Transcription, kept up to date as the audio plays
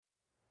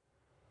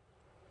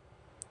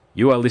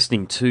You are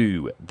listening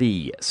to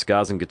the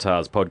Scars and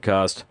Guitars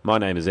podcast. My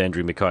name is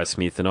Andrew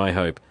Mackay-Smith, and I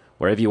hope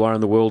wherever you are in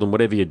the world and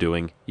whatever you're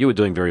doing, you are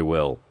doing very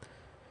well.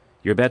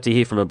 You're about to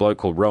hear from a bloke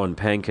called Rohan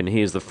Pank, and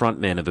he is the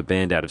frontman of a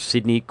band out of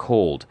Sydney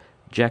called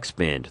Jack's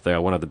Band. They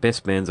are one of the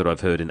best bands that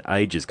I've heard in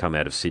ages come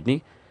out of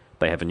Sydney.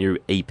 They have a new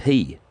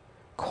EP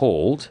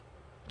called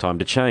Time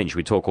to Change.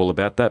 We talk all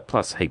about that,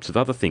 plus heaps of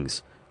other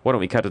things. Why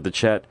don't we cut to the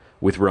chat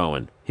with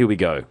Rohan? Here we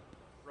go.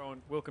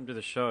 Rohan, welcome to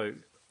the show.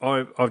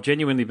 I've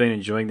genuinely been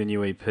enjoying the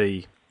new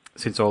EP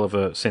since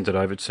Oliver sent it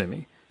over to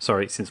me.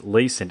 Sorry, since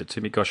Lee sent it to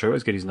me. Gosh, I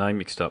always get his name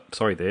mixed up.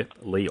 Sorry there,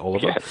 Lee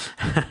Oliver.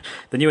 Yeah.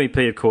 The new EP,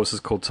 of course, is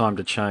called Time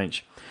to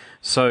Change.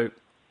 So,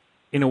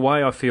 in a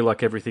way, I feel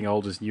like everything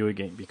old is new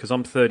again because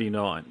I'm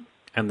 39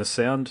 and the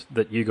sound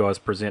that you guys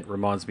present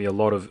reminds me a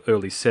lot of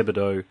early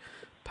Sebadoh,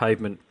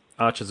 Pavement,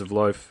 Archers of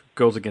Loaf,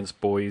 Girls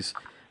Against Boys,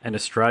 and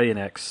Australian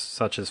acts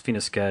such as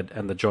Finnerscad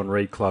and the John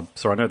Reed Club.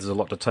 So I know there's a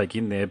lot to take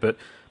in there, but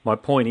my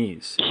point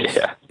is,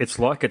 it's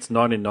like it's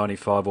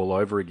 1995 all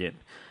over again.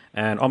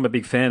 And I'm a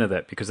big fan of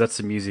that because that's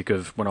the music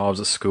of when I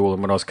was at school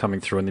and when I was coming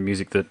through, and the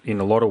music that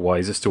in a lot of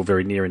ways is still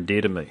very near and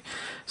dear to me.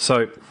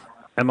 So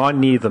am I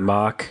near the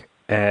mark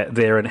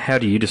there, and how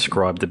do you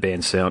describe the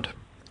band sound?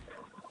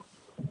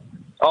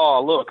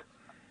 Oh, look,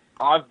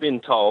 I've been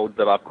told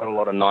that I've got a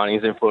lot of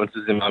 90s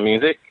influences in my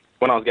music.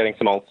 When I was getting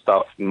some old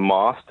stuff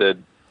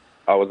mastered,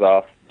 I was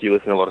asked, do you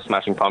listen to a lot of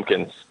Smashing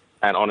Pumpkins?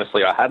 And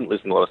honestly, I hadn't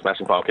listened to a lot of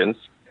Smashing Pumpkins,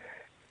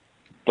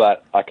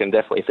 but I can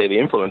definitely see the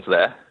influence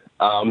there.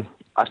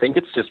 I think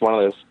it's just one of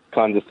those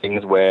kinds of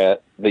things where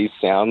these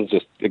sounds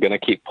just are going to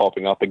keep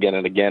popping up again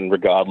and again,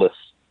 regardless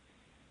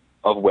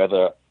of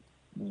whether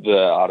the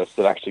artists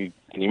have actually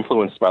been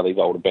influenced by these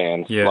older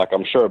bands. Yeah. Like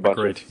I'm sure a bunch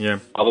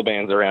of other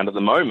bands around at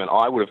the moment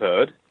I would have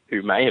heard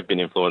who may have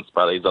been influenced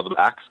by these other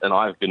acts, and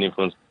I've been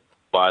influenced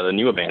by the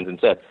newer bands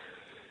instead.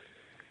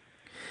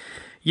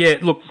 Yeah,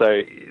 look,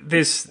 so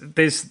there's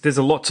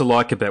a lot to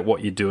like about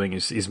what you're doing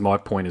is my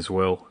point as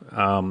well.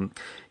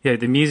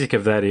 The music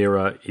of that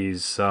era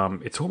is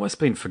it's almost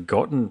been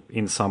forgotten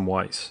in some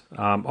ways.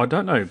 I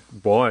don't know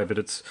why,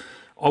 but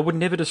I would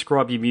never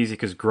describe your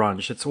music as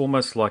grunge. It's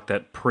almost like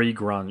that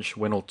pre-grunge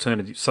when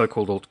alternative,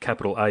 so-called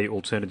capital A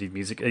alternative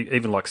music,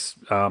 even like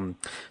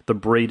the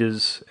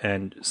Breeders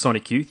and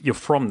Sonic Youth, you're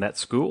from that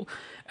school,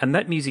 and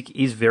that music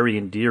is very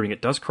endearing.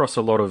 It does cross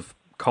a lot of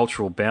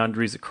cultural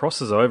boundaries. It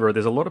crosses over.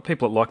 There's a lot of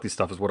people that like this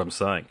stuff is what I'm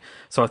saying.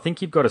 So I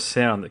think you've got a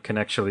sound that can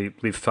actually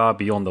live far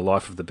beyond the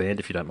life of the band,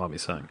 if you don't mind me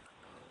saying.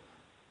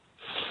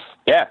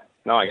 Yeah.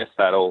 No, I guess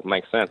that all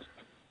makes sense.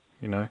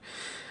 You know.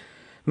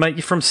 Mate,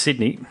 you're from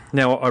Sydney.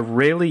 Now, I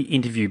rarely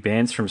interview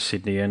bands from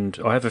Sydney, and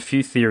I have a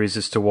few theories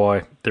as to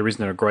why there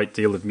isn't a great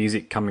deal of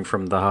music coming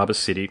from the harbour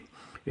city.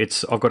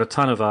 I've got a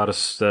ton of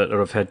artists that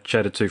I've had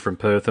chatted to from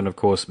Perth, and of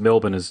course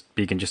Melbourne is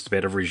big in just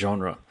about every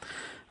genre.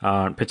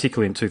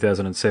 Particularly in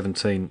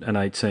 2017 and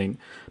 18.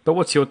 But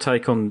what's your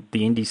take on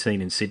the indie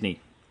scene in Sydney?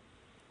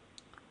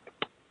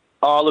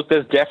 Oh, look,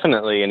 there's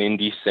definitely an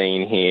indie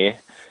scene here.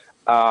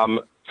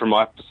 From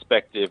my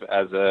perspective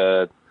as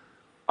a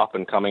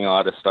up-and-coming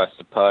artist, I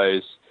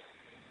suppose,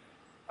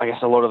 I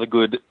guess a lot of the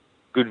good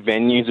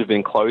venues have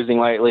been closing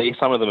lately.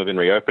 Some of them have been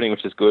reopening,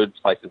 which is good.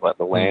 Places like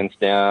the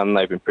Lansdowne,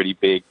 they've been pretty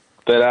big.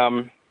 But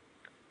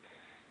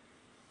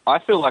I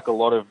feel like a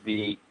lot of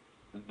the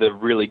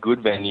really good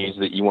venues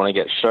that you want to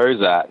get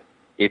shows at,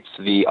 it's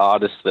the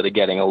artists that are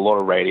getting a lot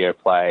of radio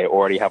play,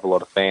 already have a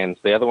lot of fans.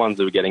 They're the ones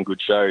that are getting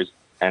good shows,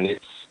 and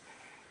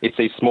it's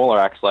these smaller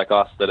acts like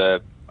us that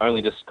are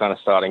only just kind of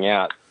starting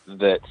out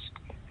that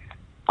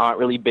aren't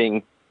really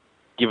being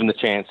given the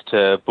chance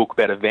to book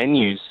better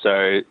venues,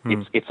 so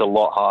it's a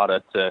lot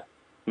harder to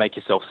make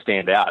yourself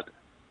stand out.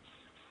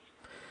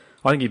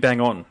 I think you bang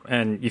on,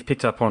 and you've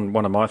picked up on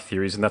one of my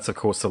theories, and that's, of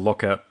course, the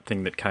lockout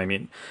thing that came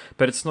in.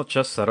 But it's not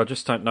just that. I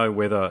just don't know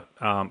whether,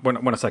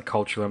 when I say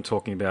culturally, I'm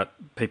talking about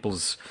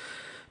people's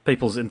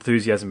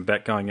enthusiasm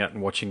about going out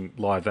and watching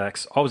live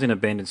acts. I was in a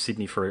band in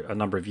Sydney for a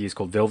number of years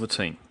called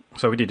Velveteen.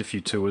 So we did a few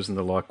tours and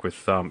the like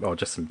with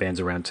just some bands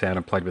around town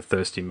and played with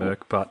Thirsty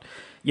Merc. But,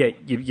 yeah,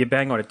 you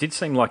bang on. It did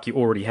seem like you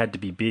already had to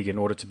be big in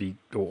order to be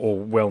or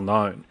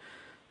well-known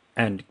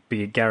and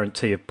be a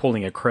guarantee of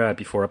pulling a crowd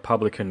before a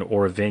publican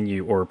or a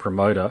venue or a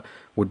promoter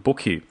would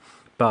book you.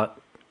 But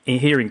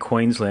here in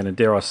Queensland, and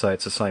dare I say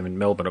it's the same in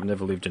Melbourne, I've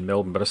never lived in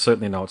Melbourne, but I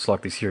certainly know it's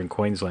like this here in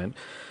Queensland,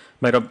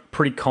 mate, I'm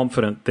pretty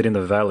confident that in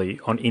the Valley,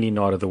 on any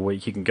night of the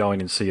week, you can go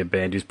in and see a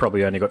band who's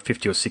probably only got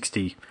 50 or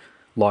 60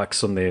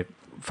 likes on their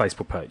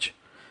Facebook page,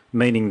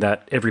 meaning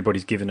that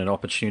everybody's given an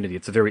opportunity.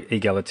 It's a very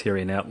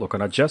egalitarian outlook,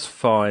 and I just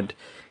find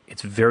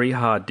it's very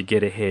hard to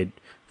get ahead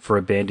for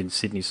a band in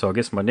Sydney. So I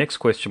guess my next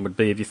question would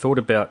be, have you thought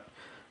about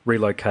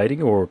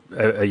relocating, or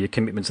are your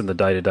commitments in the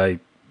day-to-day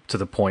to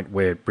the point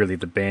where really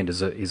the band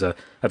is a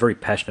very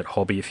passionate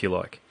hobby, if you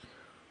like?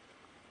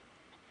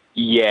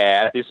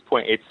 Yeah, at this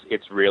point,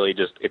 it's really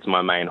just, it's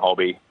my main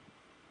hobby.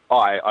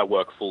 I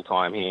work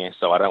full-time here,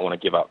 so I don't want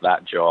to give up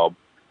that job.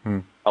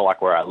 I like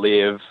where I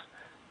live,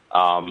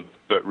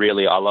 but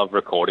really I love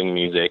recording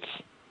music.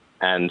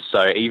 And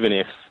so even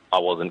if I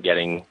wasn't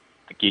getting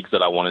the gigs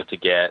that I wanted to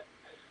get,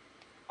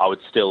 I would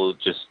still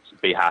just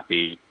be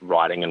happy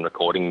writing and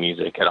recording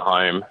music at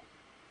home,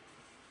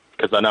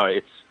 because I know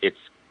it's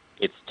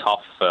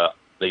tough for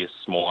these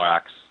small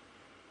acts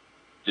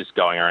just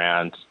going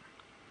around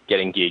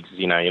getting gigs.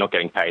 You know, you're not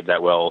getting paid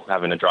that well,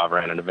 having to drive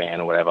around in a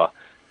van or whatever,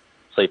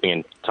 sleeping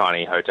in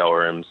tiny hotel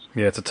rooms.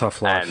 Yeah, it's a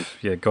tough life.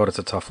 God, it's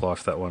a tough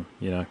life, that one,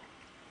 you know.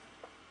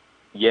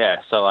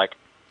 Yeah, so, like,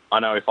 I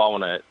know if I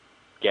want to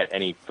get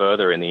any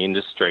further in the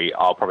industry,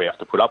 I'll probably have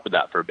to put up with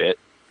that for a bit.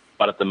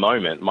 But at the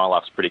moment, my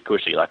life's pretty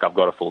cushy. Like, I've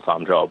got a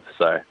full-time job.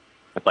 So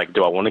it's like,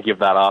 do I want to give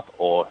that up,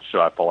 or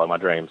should I follow my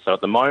dreams? So at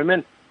the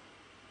moment,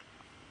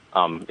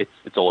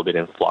 it's all a bit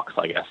in flux,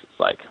 I guess. It's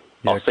like,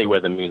 I'll see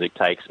where the music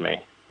takes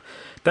me.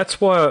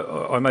 That's why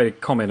I made a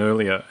comment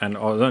earlier, and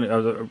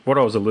what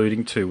I was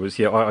alluding to was,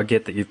 I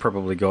get that you've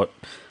probably got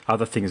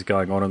other things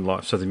going on in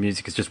life, so the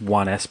music is just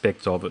one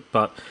aspect of it.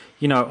 But,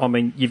 you know, I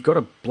mean, you've got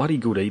a bloody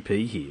good EP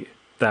here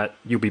that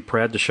you'll be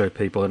proud to show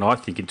people, and I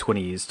think in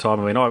 20 years' time,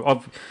 I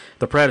mean,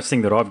 the proudest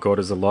thing that I've got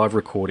is a live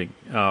recording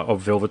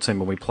of Velveteen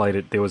when we played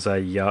it. There was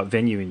a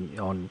venue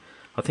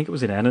I think it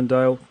was in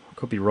Annandale, I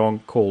could be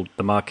wrong, called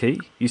The Marquee.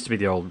 It used to be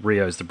the old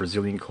Rio's, the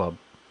Brazilian club.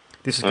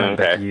 This is going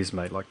back years,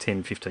 mate, like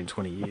 10, 15,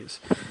 20 years.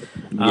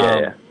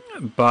 Yeah.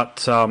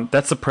 But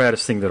that's the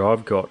proudest thing that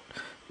I've got.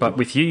 But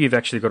with you, you've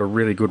actually got a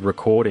really good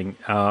recording.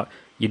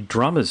 Your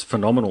drummer's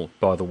phenomenal,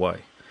 by the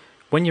way.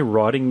 When you're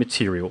writing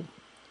material,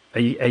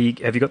 have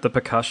you got the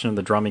percussion and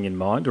the drumming in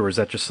mind, or is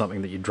that just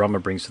something that your drummer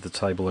brings to the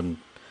table and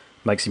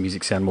makes your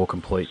music sound more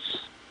complete?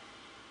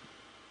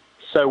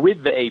 So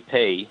with the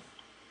EP,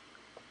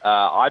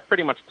 I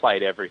pretty much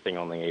played everything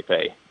on the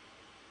EP.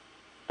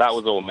 That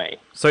was all me.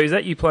 So is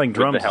that you playing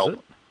drums, with the help. Is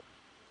it?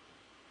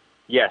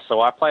 Yeah, so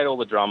I played all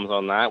the drums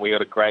on that. We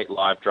got a great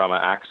live drummer,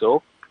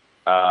 Axel.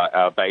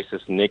 Our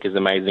bassist, Nick, is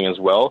amazing as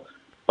well.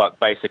 But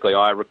basically,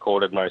 I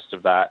recorded most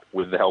of that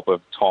with the help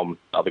of Tom,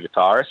 the other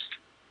guitarist.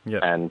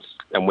 Yep. And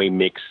we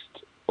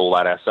mixed all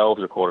that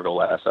ourselves, recorded all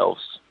that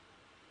ourselves.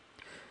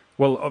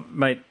 Well,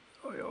 mate,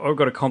 I've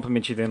got to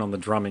compliment you then on the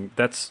drumming.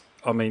 That's,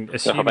 I mean,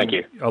 assuming thank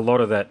you. A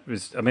lot of that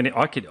was, I mean,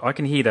 I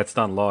can hear that's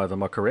done live,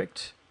 am I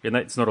correct? And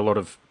it's not a lot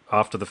of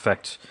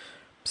after-the-fact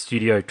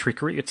studio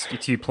trickery,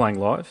 it's you playing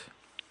live?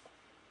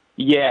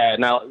 Yeah,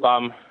 now,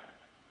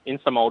 in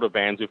some older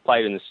bands, we've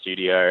played in the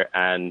studio,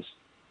 and,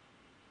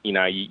 you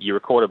know, you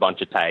record a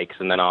bunch of takes,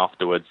 and then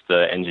afterwards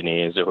the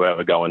engineers or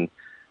whoever go and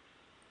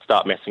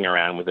start messing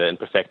around with it and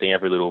perfecting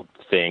every little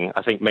thing.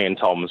 I think me and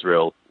Tom's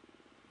real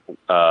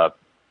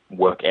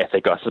work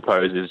ethic, I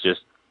suppose, is just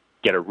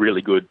get a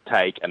really good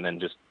take and then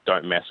just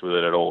don't mess with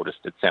it at all. Just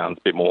it sounds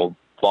a bit more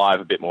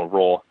live, a bit more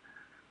raw.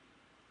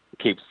 It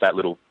keeps that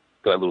little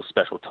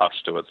special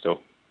touch to it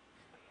still.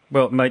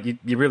 Well, mate,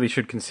 you really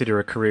should consider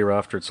a career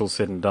after it's all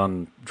said and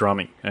done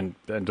drumming and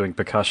doing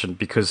percussion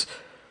because,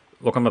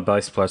 look, I'm a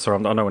bass player, so I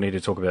don't need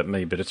to talk about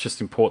me, but it's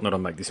just important that I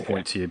make this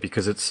point to you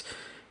because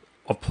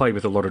I've played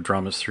with a lot of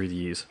drummers through the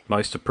years.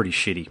 Most are pretty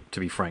shitty, to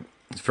be frank.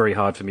 It's very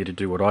hard for me to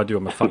do what I do.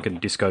 I'm a fucking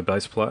disco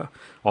bass player.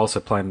 I also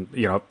play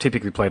I've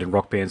typically played in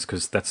rock bands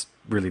because that's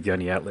really the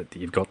only outlet that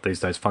you've got these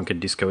days. Funk and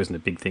disco isn't a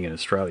big thing in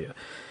Australia.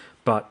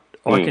 But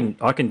I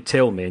can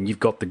tell, man,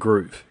 you've got the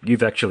groove.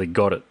 You've actually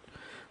got it.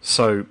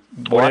 So,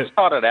 I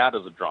started out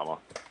as a drummer.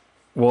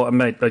 Well,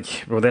 mate,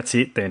 that's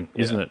it then,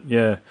 isn't it?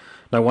 Yeah.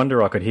 No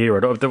wonder I could hear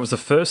it. That was the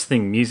first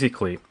thing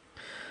musically.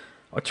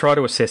 I try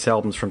to assess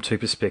albums from two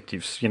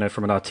perspectives. You know,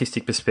 from an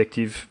artistic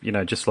perspective, you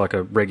know, just like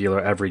a regular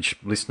average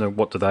listener,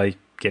 what do they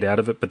get out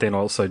of it? But then I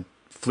also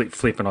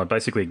flip and I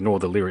basically ignore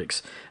the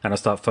lyrics and I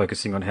start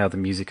focusing on how the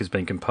music has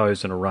been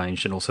composed and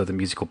arranged and also the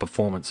musical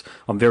performance.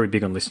 I'm very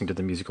big on listening to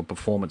the musical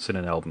performance in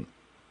an album.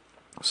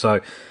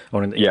 So,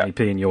 on an EP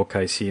in your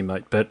case here,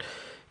 mate. But,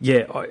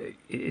 yeah,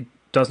 it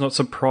does not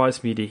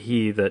surprise me to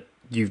hear that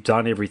you've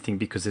done everything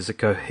because there's a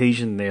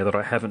cohesion there that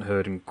I haven't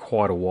heard in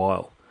quite a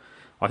while.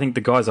 I think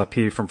the guys up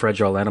here from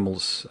Fragile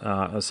Animals,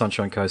 a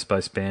Sunshine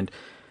Coast-based band,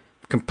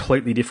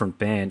 completely different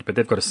band, but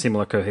they've got a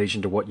similar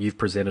cohesion to what you've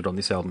presented on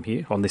this album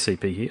here, on this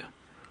EP here.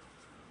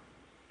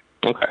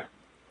 Okay.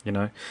 You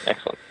know?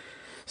 Excellent.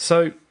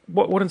 So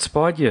what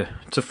inspired you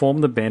to form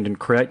the band and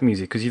create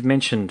music? Because you've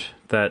mentioned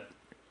that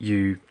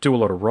you do a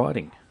lot of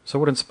writing. So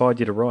what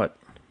inspired you to write?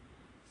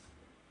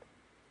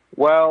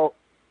 Well,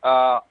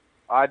 I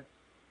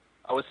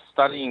was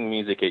studying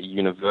music at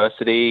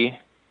university.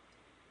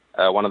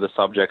 One of the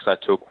subjects I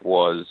took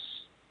was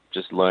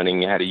just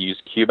learning how to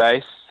use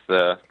Cubase,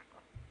 the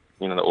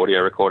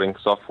audio recording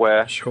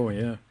software. Sure,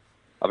 yeah.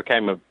 I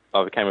became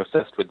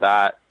obsessed with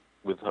that,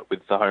 with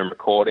the home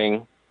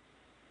recording.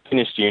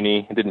 Finished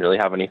uni, didn't really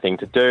have anything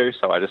to do,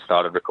 so I just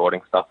started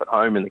recording stuff at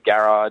home in the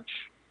garage.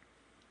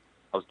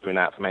 I was doing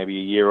that for maybe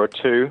a year or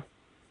two.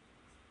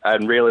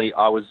 And really,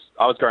 I was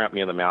growing up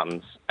near the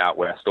mountains out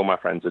west. All my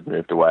friends had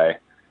moved away.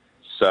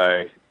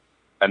 So,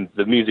 and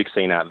the music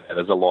scene out there,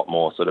 there's a lot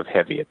more sort of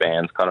heavier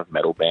bands, kind of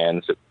metal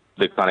bands.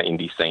 The kind of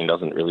indie scene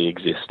doesn't really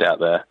exist out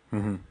there.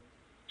 Mm-hmm.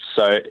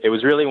 So it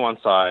was really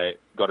once I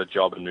got a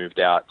job and moved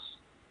out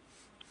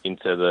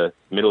into the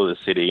middle of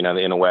the city,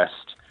 the inner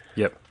west.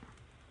 Yep.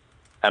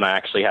 And I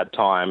actually had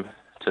time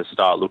to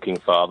start looking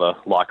for other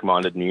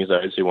like-minded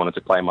musos who wanted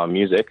to play my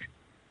music.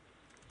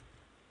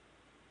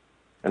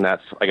 And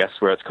that's, I guess,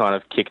 where it's kind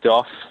of kicked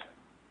off.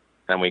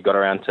 And we got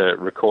around to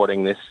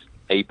recording this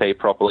EP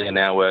properly, and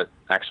now we're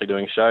actually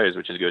doing shows,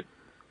 which is good.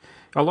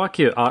 I like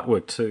your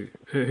artwork too.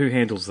 Who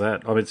handles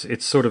that? I mean,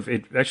 it's sort of,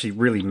 it actually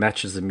really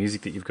matches the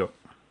music that you've got.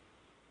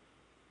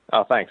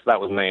 Oh, thanks. That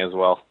was me as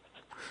well.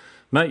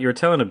 Mate, you're a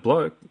talented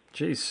bloke.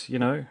 Jeez, you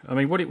know. I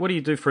mean, what do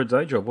you do for a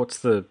day job? What's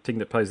the thing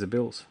that pays the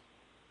bills?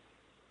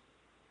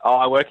 Oh,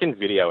 I work in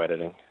video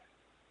editing.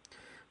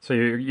 So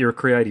you're a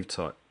creative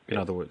type, in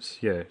other words.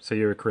 Yeah, so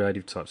you're a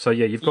creative type. So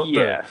yeah, you've got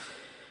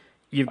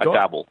I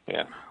dabble,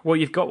 yeah. Well,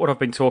 you've got what I've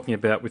been talking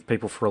about with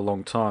people for a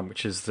long time,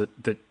 which is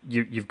that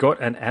you've got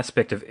an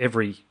aspect of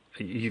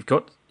you've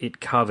got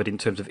it covered in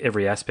terms of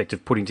every aspect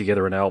of putting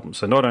together an album.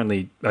 So not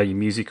only are you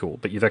musical,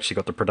 but you've actually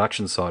got the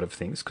production side of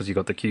things, because you've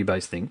got the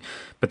Cubase thing,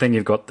 but then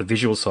you've got the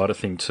visual side of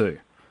things too.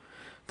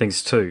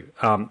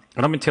 And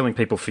I've been telling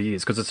people for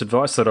years, because it's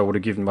advice that I would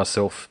have given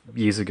myself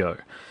years ago.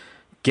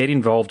 Get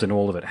involved in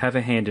all of it. Have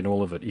a hand in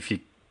all of it. If you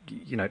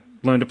know,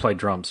 learn to play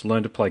drums,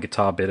 learn to play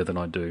guitar better than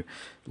I do,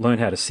 learn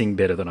how to sing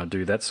better than I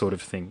do, that sort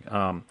of thing.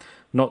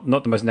 Not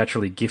the most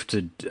naturally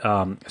gifted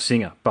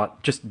singer,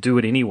 but just do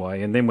it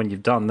anyway. And then when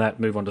you've done that,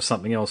 move on to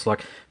something else.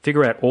 Like,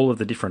 figure out all of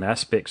the different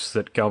aspects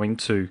that go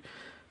into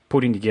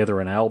putting together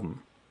an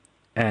album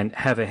and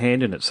have a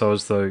hand in it, so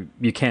as though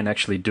you can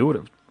actually do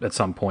it at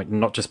some point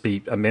and not just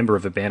be a member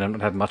of a band and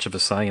not have much of a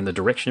say in the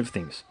direction of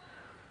things.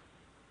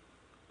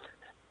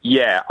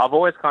 Yeah, I've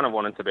always kind of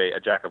wanted to be a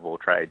jack of all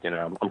trades. You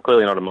know, I'm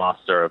clearly not a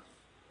master of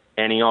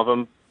any of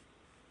them,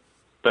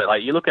 but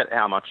like, you look at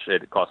how much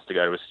it costs to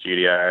go to a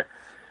studio,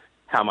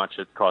 how much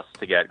it costs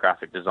to get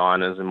graphic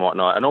designers and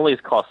whatnot, and all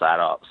these costs add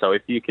up. So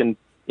if you're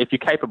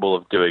capable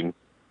of doing,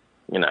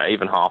 you know,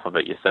 even half of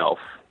it yourself,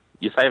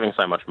 you're saving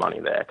so much money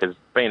there, because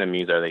being a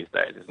muso these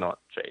days is not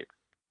cheap.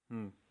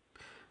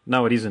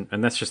 No, it isn't,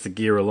 and that's just the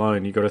gear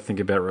alone. You've got to think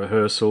about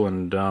rehearsal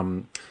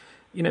and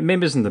you know,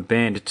 members in the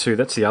band too.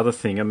 That's the other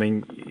thing. I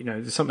mean, you know,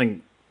 there's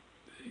something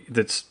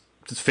that's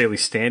fairly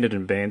standard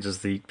in bands, is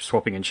the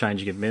swapping and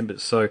changing of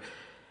members. So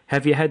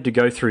have you had to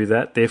go through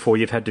that? Therefore,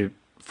 you've had to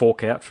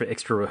fork out for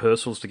extra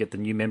rehearsals to get the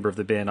new member of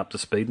the band up to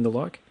speed and the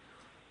like?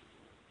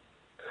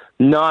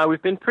 No,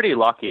 we've been pretty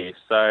lucky.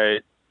 So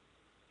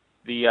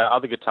the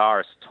other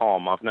guitarist,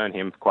 Tom, I've known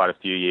him for quite a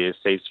few years.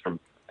 He's from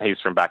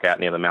back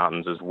out near the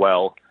mountains as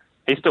well.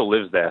 He still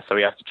lives there, so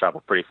he has to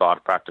travel pretty far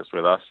to practice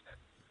with us.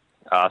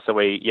 So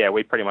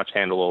we pretty much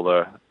handle all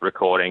the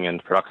recording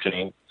and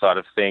production side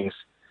of things.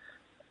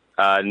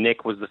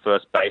 Nick was the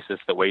first bassist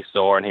that we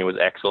saw, and he was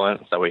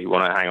excellent, so we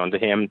want to hang on to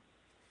him.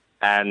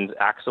 And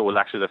Axel was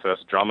actually the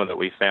first drummer that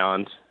we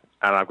found,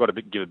 and I've got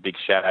to give a big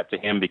shout out to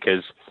him,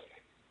 because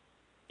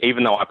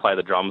even though I play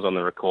the drums on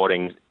the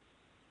recordings,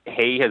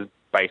 he has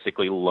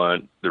basically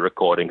learnt the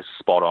recordings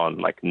spot on,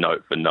 like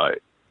note for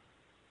note,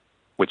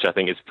 which I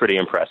think is pretty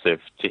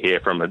impressive to hear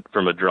from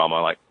a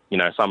drummer. Like, you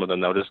know, some of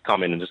them, they'll just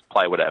come in and just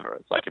play whatever.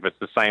 It's like, if it's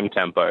the same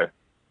tempo,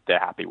 they're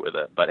happy with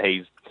it. But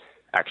he's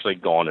actually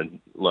gone and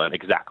learned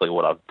exactly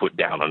what I've put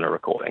down on a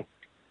recording.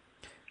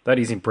 That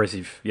is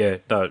impressive. Yeah,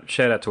 no,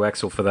 shout out to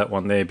Axel for that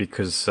one there,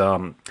 because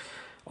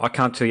I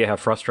can't tell you how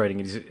frustrating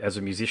it is as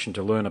a musician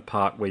to learn a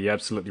part where you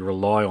absolutely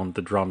rely on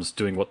the drums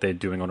doing what they're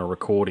doing on a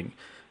recording,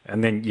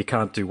 and then you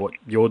can't do what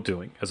you're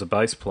doing as a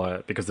bass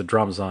player because the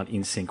drums aren't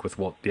in sync with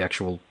what the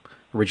actual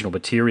original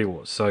material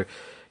was. So,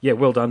 yeah,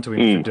 well done to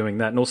him for doing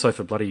that, and also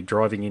for bloody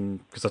driving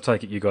in, because I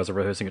take it you guys are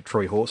rehearsing at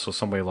Troy Horse or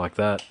somewhere like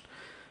that.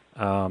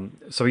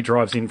 So he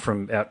drives in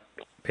from out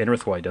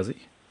Penrith way, does he?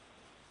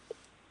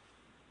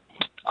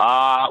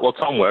 Well,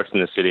 Tom works in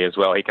the city as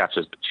well. He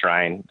catches the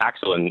train.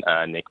 Axel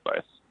and Nick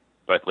both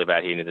live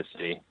out here near the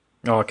city.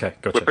 Oh, okay,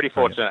 gotcha. We're pretty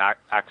fortunate.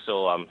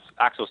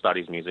 Axel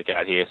studies music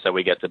out here, so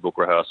we get to book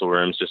rehearsal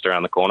rooms just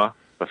around the corner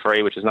for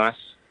free, which is nice.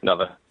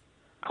 Another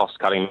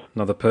cost-cutting.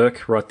 Another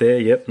perk right there.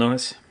 Yep,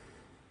 nice.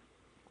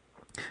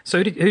 So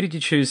who did you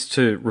choose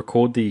to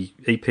record the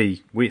EP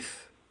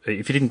with?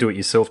 If you didn't do it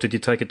yourself, did you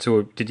take it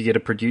did you get a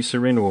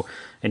producer in, or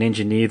an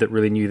engineer that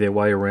really knew their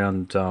way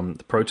around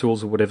the Pro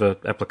Tools or whatever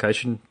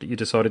application that you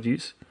decided to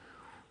use?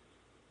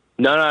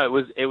 No,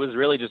 it was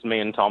really just me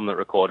and Tom that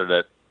recorded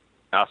it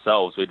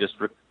ourselves. We just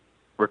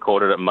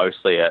recorded it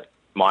mostly at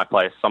my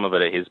place, some of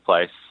it at his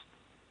place.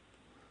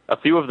 A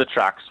few of the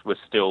tracks were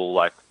still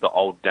like the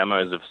old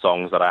demos of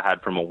songs that I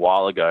had from a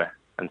while ago,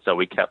 and so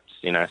we kept,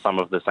 you know, some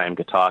of the same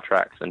guitar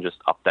tracks and just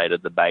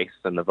updated the bass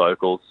and the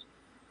vocals.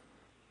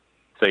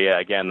 So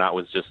yeah, again, that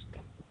was just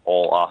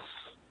all us.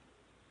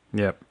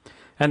 Yeah.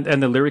 And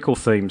the lyrical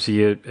themes, are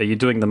you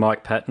doing the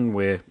Mike Patton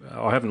where,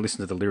 I haven't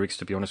listened to the lyrics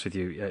to be honest with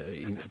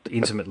you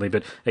intimately,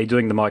 but are you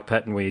doing the Mike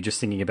Patton where you're just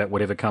thinking about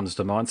whatever comes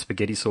to mind,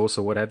 spaghetti sauce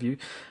or what have you?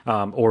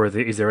 Or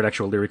is there an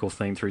actual lyrical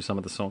theme through some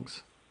of the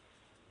songs?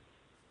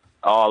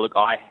 Oh, look,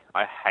 I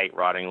hate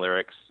writing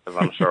lyrics, as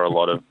I'm sure a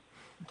lot of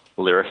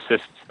lyricists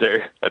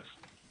do.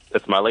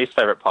 It's my least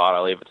favorite part.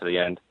 I leave it to the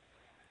end.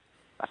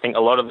 I think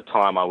a lot of the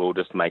time I will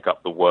just make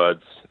up the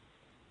words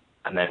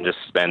and then just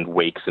spend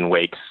weeks and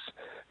weeks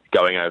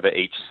going over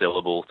each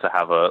syllable to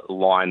have a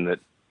line that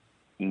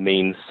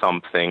means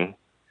something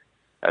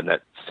and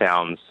that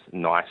sounds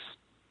nice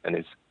and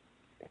is,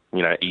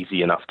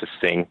 easy enough to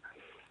sing.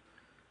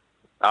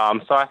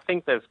 So I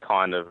think there's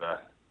kind of a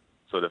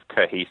sort of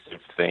cohesive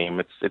theme.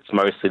 It's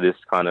mostly this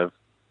kind of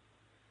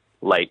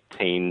late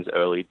teens,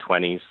 early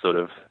 20s sort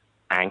of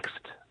angst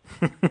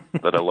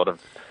that a lot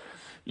of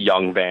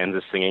young bands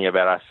are singing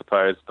about, I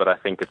suppose. But I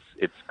think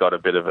it's got a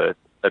bit of a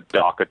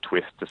darker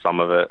twist to some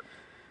of it,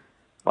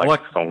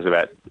 like songs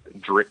about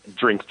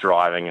drink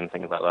driving and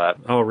things like that.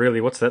 Oh,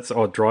 really? What's that?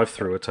 Oh, Drive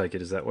Through, I take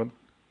it, is that one?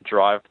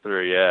 Drive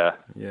Through, yeah.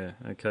 Yeah,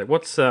 okay.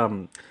 What's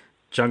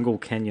Jungle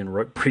Canyon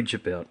Rope Bridge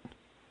about?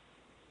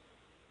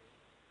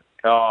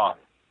 Oh,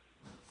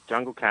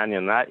 Jungle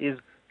Canyon, that is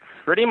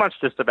pretty much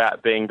just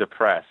about being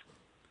depressed.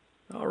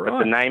 All right. But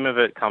the name of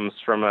it comes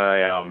from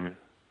there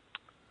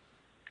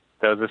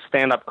was a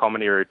stand-up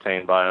comedy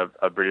routine by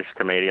a British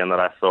comedian that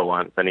I saw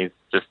once, and he's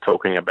just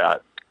talking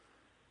about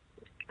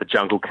the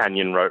Jungle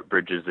Canyon rope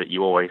bridges that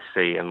you always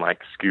see in,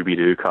 like,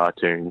 Scooby-Doo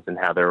cartoons and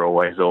how they're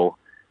always all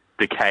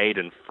decayed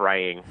and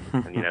fraying,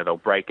 and, they'll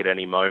break at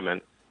any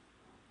moment.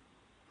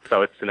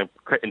 So it's an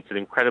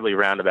incredibly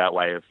roundabout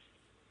way of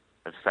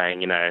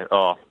saying,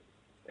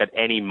 at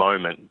any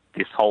moment,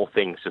 this whole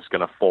thing's just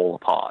going to fall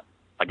apart.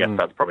 I guess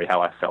that's probably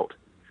how I felt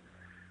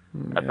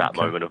at that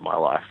moment of my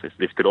life.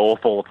 This could all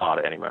fall apart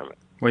at any moment.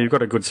 Well, you've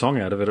got a good song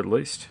out of it, at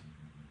least.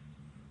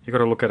 You've got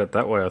to look at it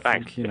that way, I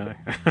think.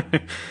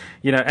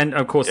 And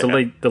of course,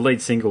 the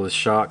lead single is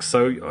Sharks.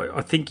 So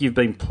I think you've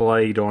been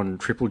played on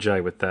Triple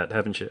J with that,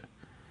 haven't you?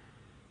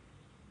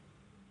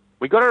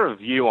 We got a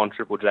review on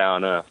Triple J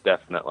on Earth,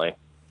 definitely.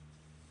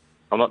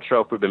 I'm not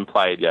sure if we've been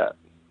played yet.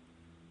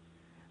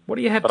 What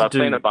do you have but to I've do?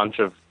 Seen a bunch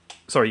of...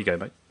 Sorry, you go,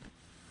 mate.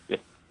 Yeah,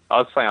 I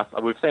was saying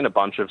we've seen a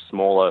bunch of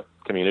smaller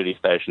community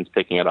stations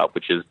picking it up,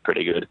 which is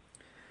pretty good.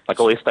 Like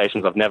all these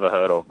stations I've never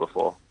heard of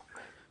before.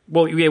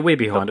 Well, yeah, we're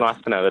behind it. It's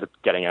nice to know that it's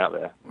getting out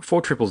there.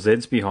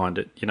 4ZZ's behind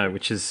it,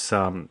 which is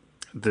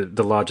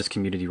the largest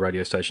community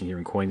radio station here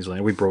in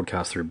Queensland. We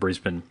broadcast through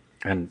Brisbane,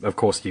 and of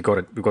course we've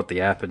got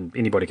the app, and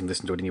anybody can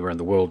listen to it anywhere in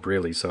the world,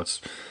 really. So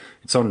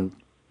it's on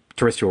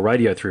terrestrial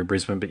radio through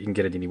Brisbane, but you can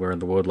get it anywhere in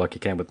the world like you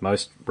can with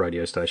most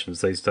radio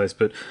stations these days.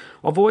 But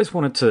I've always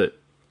wanted to...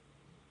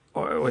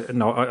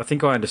 I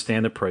think I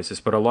understand the process,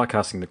 but I like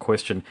asking the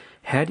question,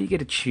 how do you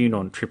get a tune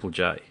on Triple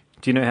J?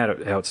 Do you know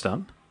how it's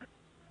done?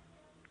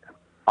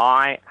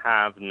 I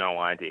have no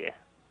idea.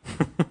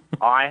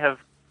 I have,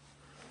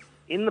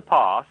 in the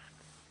past,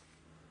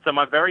 so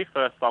my very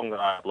first song that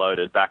I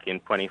uploaded back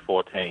in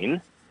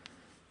 2014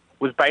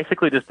 was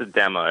basically just a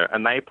demo,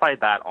 and they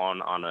played that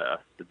on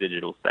Earth, the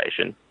digital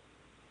station.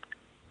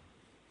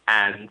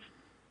 And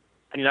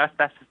that's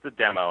just a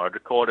demo. I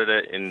recorded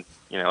it in,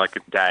 like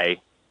a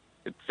day.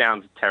 It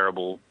sounds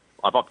terrible.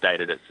 I've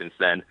updated it since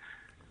then.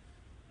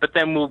 But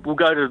then we'll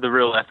go to the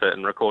real effort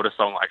and record a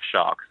song like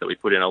Sharks that we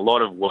put in a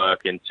lot of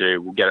work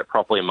into. We'll get it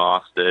properly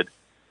mastered.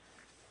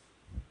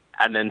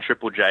 And then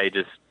Triple J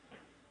just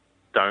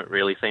don't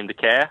really seem to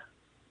care.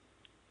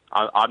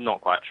 I'm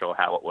not quite sure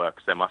how it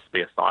works. There must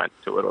be a science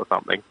to it or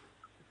something.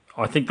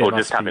 I think or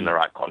just having the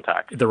right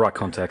contact. The right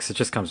contacts. It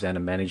just comes down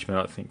to management,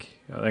 I think.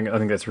 I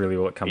think that's really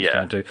all it comes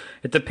down to.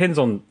 It depends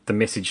on the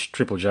message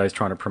Triple J is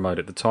trying to promote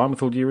at the time,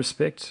 with all due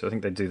respect. I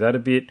think they do that a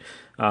bit.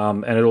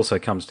 And it also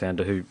comes down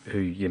to who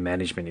your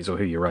management is or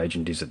who your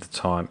agent is at the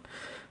time.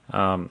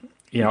 I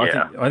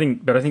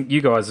think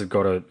you guys have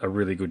got a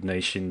really good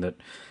niche in that,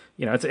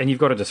 and you've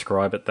got to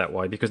describe it that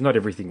way, because not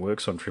everything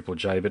works on Triple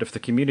J. But if the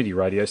community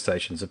radio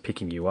stations are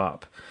picking you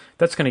up,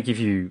 that's going to give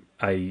you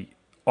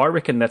I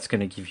reckon that's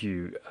going to give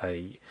you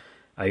a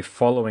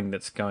following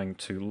that's going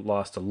to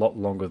last a lot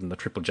longer than the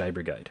Triple J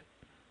Brigade.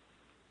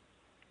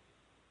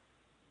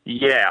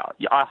 Yeah,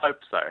 I hope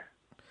so.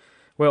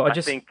 Well, I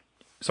think...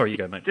 Sorry, you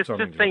go, mate. Just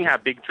seeing how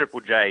big Triple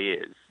J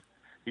is.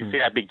 You see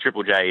how big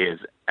Triple J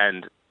is,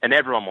 and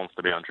everyone wants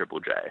to be on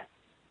Triple J.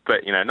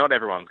 But, not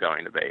everyone's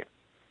going to be.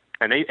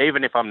 And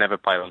even if I'm never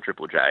played on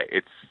Triple J,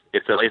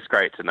 it's at least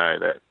great to know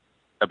that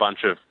a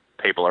bunch of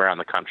people around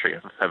the country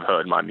have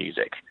heard my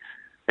music.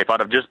 If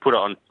I'd have just put it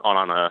on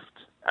Unearthed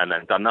and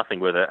then done nothing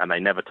with it and they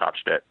never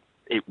touched it,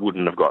 it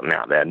wouldn't have gotten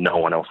out there. No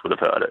one else would have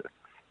heard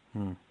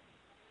it.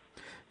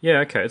 Yeah,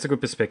 okay. It's a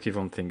good perspective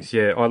on things.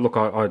 Yeah,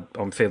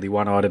 I'm fairly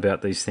one-eyed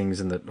about these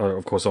things, and that,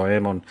 of course, I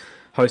am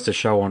host a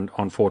show on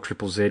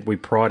 4ZZZ. We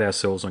pride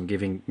ourselves on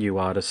giving new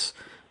artists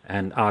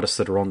and artists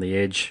that are on the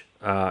edge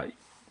an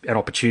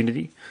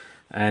opportunity.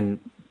 And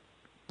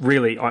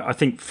really, I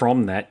think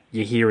from that,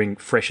 you're hearing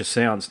fresher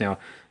sounds. Now,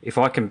 if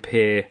I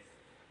compare...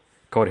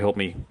 God help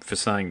me for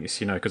saying this,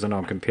 because I know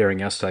I'm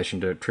comparing our station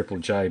to Triple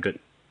J, but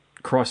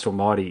Christ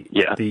Almighty,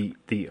 the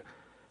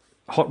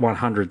Hot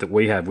 100 that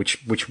we have,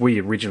 which we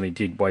originally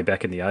did way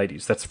back in the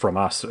 80s, that's from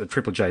us.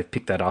 Triple J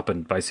picked that up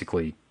and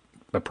basically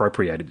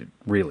appropriated it,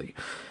 really.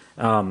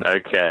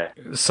 Okay.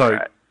 So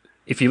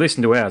if you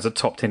listen to ours, the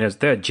top 10,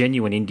 they're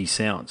genuine indie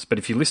sounds. But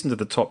if you listen to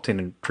the top 10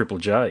 in Triple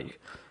J,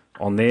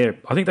 on there.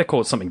 I think they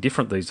call it something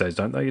different these days,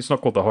 don't they? It's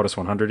not called the Hottest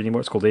 100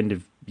 anymore. It's called End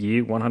of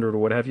Year 100 or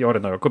what have you. I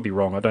don't know. I could be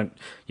wrong.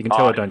 You can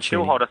tell I don't tune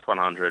still in. Hottest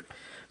 100.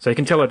 So you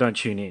can tell I don't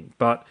tune in.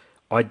 But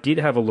I did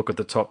have a look at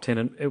the top 10,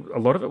 and a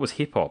lot of it was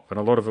hip hop, and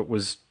a lot of it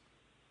was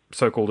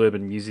so-called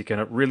urban music,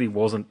 and it really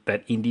wasn't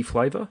that indie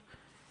flavour.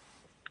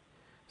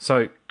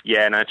 So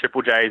yeah, no,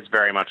 Triple J is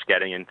very much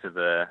getting into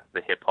the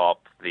hip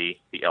hop, the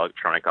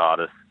electronic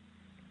artists.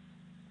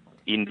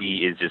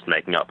 Indie is just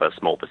making up a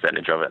small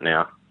percentage of it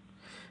now.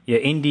 Yeah,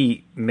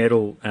 indie,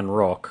 metal, and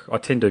rock. I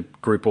tend to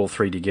group all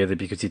three together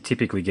because you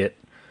typically get,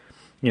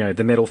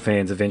 the metal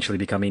fans eventually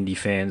become indie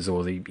fans,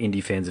 or the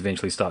indie fans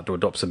eventually start to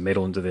adopt some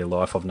metal into their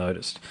life, I've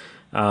noticed.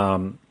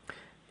 Triple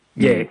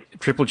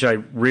J,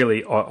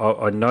 really,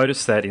 I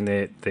noticed that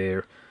in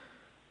their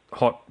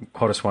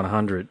Hottest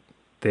 100,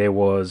 there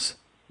was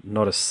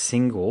not a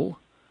single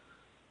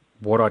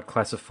what I'd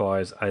classify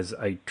as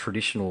a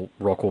traditional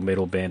rock or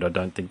metal band. I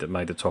don't think that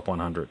made the top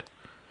 100.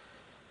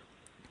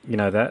 You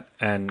know that?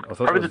 And I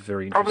thought that was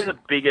very interesting. Probably the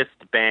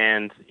biggest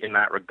band in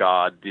that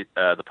regard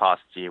the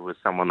past year was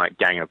someone like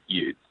Gang of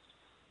Youths.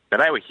 Now,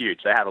 they were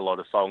huge. They had a lot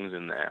of songs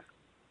in there.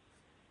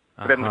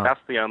 But then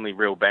that's the only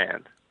real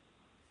band.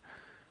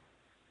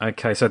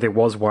 Okay, so there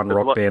was one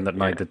rock band that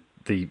made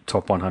the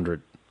top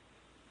 100.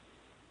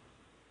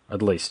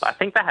 At least. I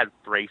think they had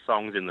 3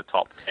 songs in the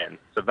top 10.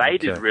 So they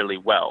did really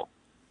well.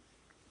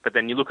 But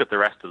then you look at the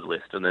rest of the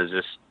list, and there's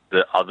just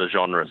the other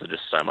genres are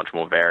just so much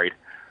more varied.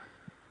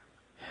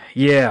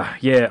 Yeah.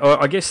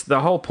 I guess the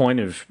whole point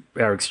of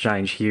our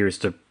exchange here is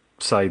to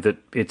say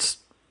that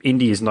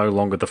indie is no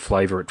longer the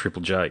flavour at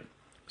Triple J.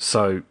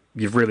 So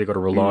you've really got to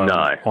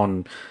rely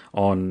on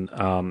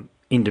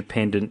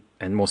independent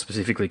and more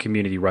specifically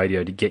community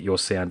radio to get your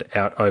sound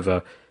out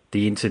over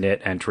the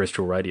internet and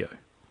terrestrial radio.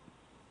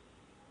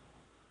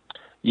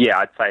 Yeah,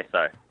 I'd say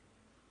so.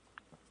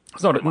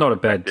 It's not a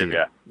bad deal.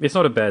 Yeah. It's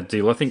not a bad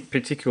deal. I think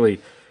particularly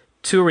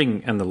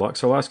touring and the like.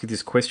 So I'll ask you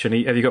this question.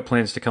 Have you got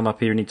plans to come up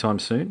here anytime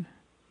soon?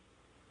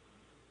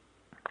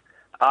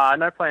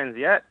 No plans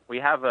yet. We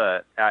have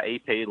our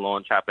EP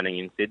launch happening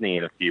in Sydney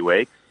in a few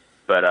weeks,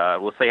 but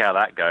we'll see how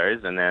that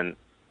goes. And then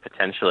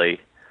potentially,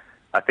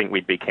 I think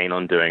we'd be keen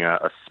on doing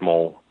a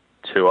small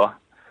tour.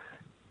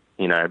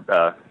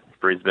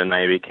 Brisbane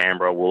maybe,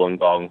 Canberra,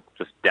 Wollongong,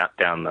 just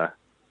down the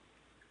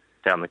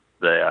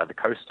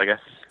coast, I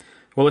guess.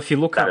 Well, if you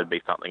look that would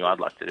be something I'd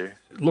like to do.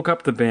 Look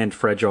up the band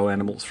Fragile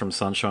Animals from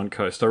Sunshine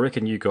Coast. I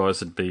reckon you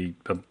guys would be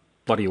a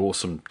bloody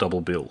awesome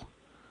double bill.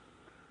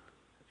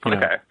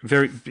 Okay.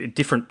 Very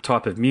different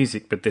type of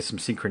music, but there's some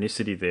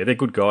synchronicity there. They're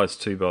good guys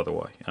too, by the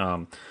way.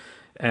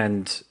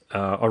 And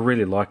I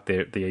really liked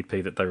the EP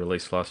that they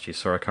released last year.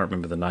 Sorry, I can't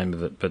remember the name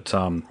of it, but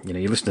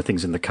you listen to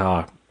things in the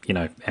car,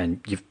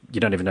 and you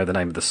don't even know the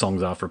name of the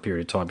songs after a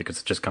period of time because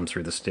it just comes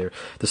through the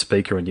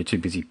speaker, and you're too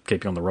busy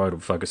keeping on the road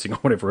or focusing on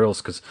whatever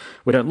else because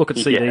we don't look at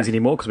CDs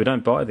anymore because we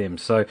don't buy them.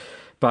 So,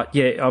 but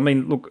yeah, I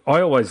mean, look,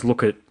 I always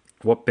look at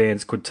what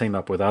bands could team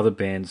up with other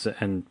bands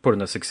and put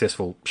in a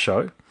successful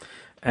show.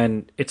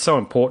 And it's so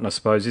important, I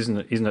suppose, isn't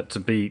it, to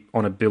be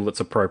on a bill that's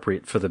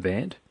appropriate for the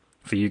band,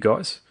 for you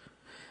guys?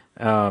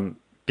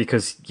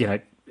 Because,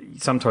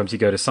 sometimes you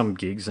go to some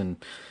gigs and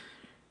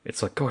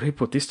it's like, God, who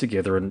put this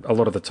together? And a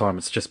lot of the time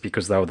it's just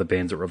because they were the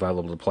bands that were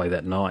available to play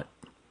that night.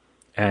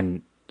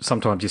 And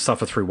sometimes you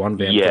suffer through one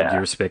band with all due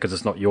respect because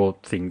it's not your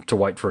thing to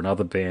wait for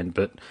another band.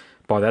 But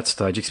by that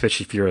stage,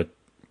 especially if you're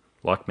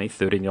like me,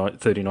 39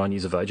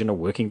 years of age and a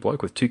working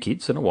bloke with 2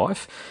 kids and a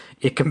wife,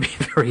 it can be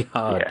very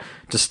hard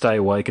to stay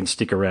awake and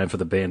stick around for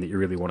the band that you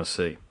really want to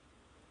see.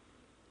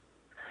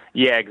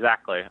 Yeah,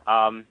 exactly.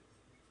 I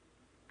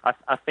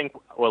think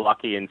we're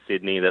lucky in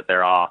Sydney that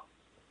there are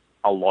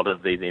a lot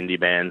of these indie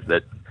bands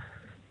that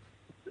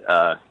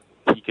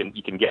you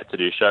can get to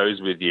do shows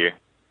with you.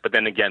 But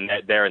then again,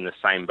 they're in the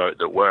same boat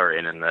that we're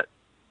in, and that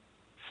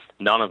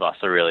none of us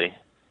are really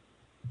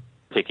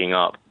picking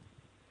up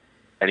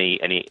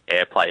any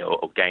airplay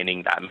or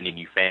gaining that many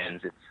new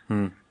fans.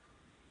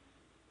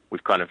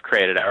 We've kind of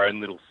created our own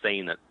little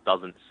scene that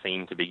doesn't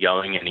seem to be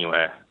going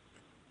anywhere.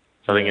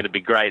 So I think it'd be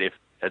great if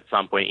at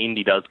some point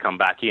indie does come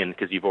back in,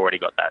 because you've already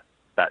got that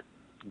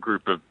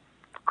group of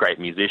great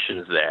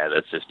musicians there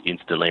that's just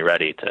instantly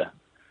ready to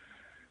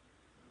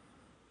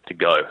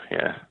go.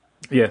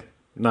 Yeah,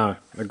 no,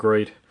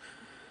 agreed,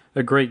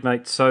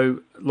 mate.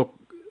 So look,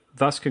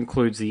 thus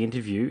concludes the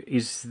interview.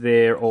 Is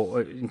there,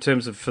 or in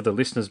terms of for the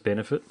listeners'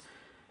 benefit,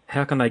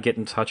 how can they get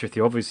in touch with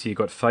you? Obviously, you've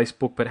got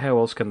Facebook, but how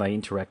else can they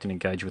interact and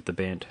engage with the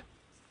band?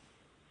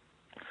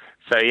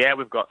 So,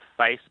 we've got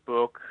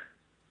Facebook.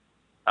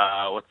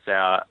 What's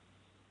our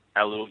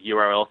little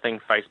URL thing?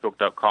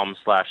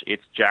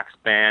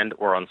 Facebook.com/itsjacksband.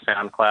 We're on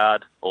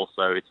SoundCloud.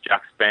 Also, it's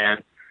Jack's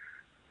Band.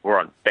 We're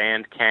on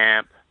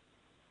Bandcamp.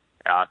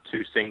 Our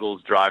 2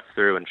 singles, Drive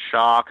Through and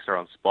Sharks, are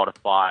on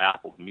Spotify,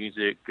 Apple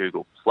Music,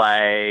 Google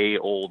Play,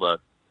 all the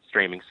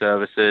streaming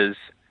services.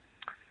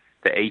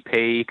 The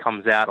EP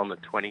comes out on the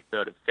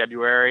 23rd of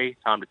February,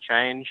 Time to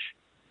Change.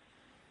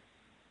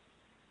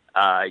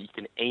 You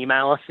can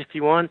email us if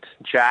you want,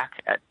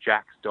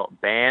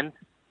 jack@jacks.band.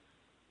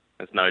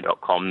 There's no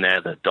 .com there.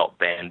 The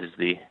 .band is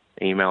the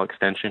email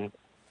extension.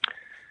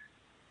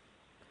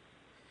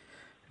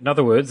 In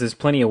other words, there's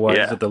plenty of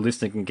ways that the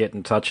listener can get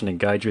in touch and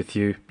engage with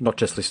you, not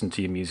just listen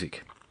to your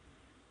music.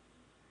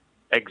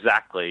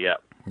 Exactly, yeah.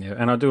 Yeah,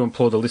 and I do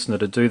implore the listener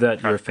to do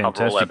that. You're a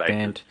fantastic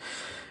band.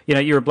 You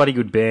know, you're a bloody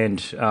good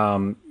band.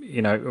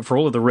 You know, for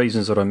all of the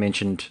reasons that I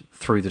mentioned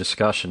through the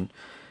discussion,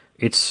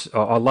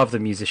 I love the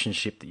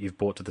musicianship that you've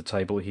brought to the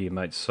table here,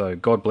 mate. So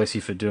God bless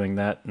you for doing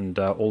that, and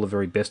all the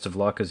very best of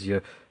luck as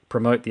you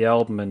promote the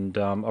album. And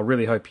I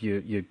really hope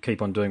you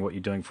keep on doing what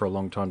you're doing for a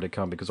long time to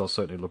come, because I'll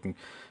certainly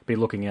be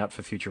looking out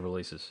for future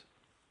releases.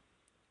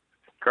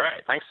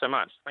 Great, thanks so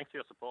much. Thanks for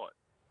your support.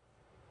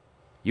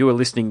 You are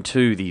listening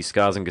to the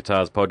Scars and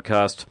Guitars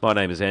podcast. My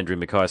name is Andrew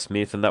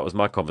Mackay-Smith, and that was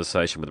my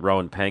conversation with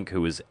Rohan Pank,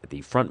 who is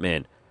the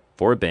frontman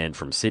for a band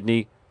from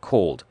Sydney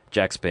called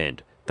Jack's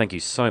Band. Thank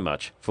you so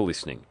much for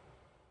listening.